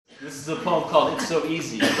This is a poem called It's So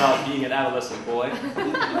Easy, about being an adolescent boy.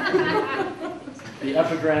 The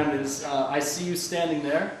epigram is, I see you standing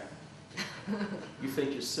there. You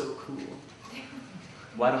think you're so cool.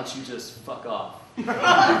 Why don't you just fuck off?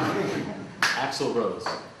 Axl Rose.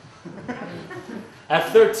 At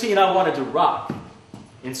 13, I wanted to rock.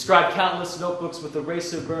 Inscribed countless notebooks with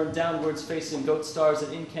eraser burned downwards facing goat stars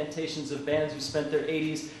and incantations of bands who spent their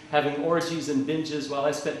 80s having orgies and binges while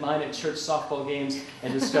I spent mine at church softball games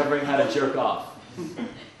and discovering how to jerk off.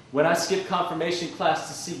 When I skipped confirmation class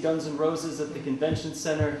to see Guns N' Roses at the convention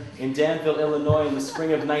center in Danville, Illinois in the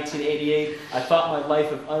spring of 1988, I thought my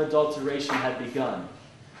life of unadulteration had begun.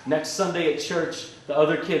 Next Sunday at church, the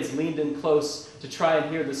other kids leaned in close to try and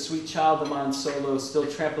hear the Sweet Child of Mine solo still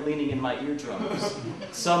trampolining in my eardrums.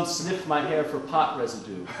 Some sniffed my hair for pot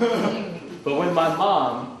residue. But when my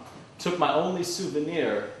mom took my only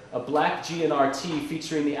souvenir, a black GNRT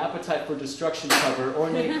featuring the Appetite for Destruction cover,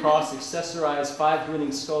 ornate cross, accessorized 5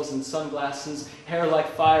 grinning skulls and sunglasses, hair like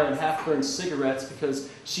fire and half-burned cigarettes because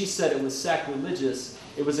she said it was sacrilegious,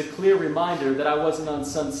 it was a clear reminder that I wasn't on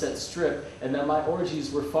Sunset Strip and that my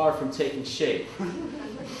orgies were far from taking shape.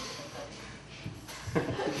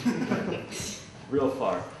 Real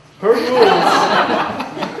far.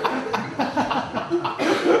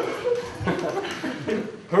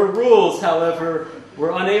 Her rules, however,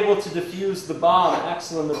 were unable to diffuse the bomb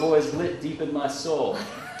Axl and the boys lit deep in my soul,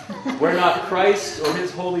 where not Christ or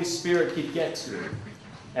his Holy Spirit could get to.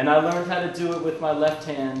 And I learned how to do it with my left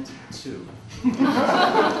hand, too.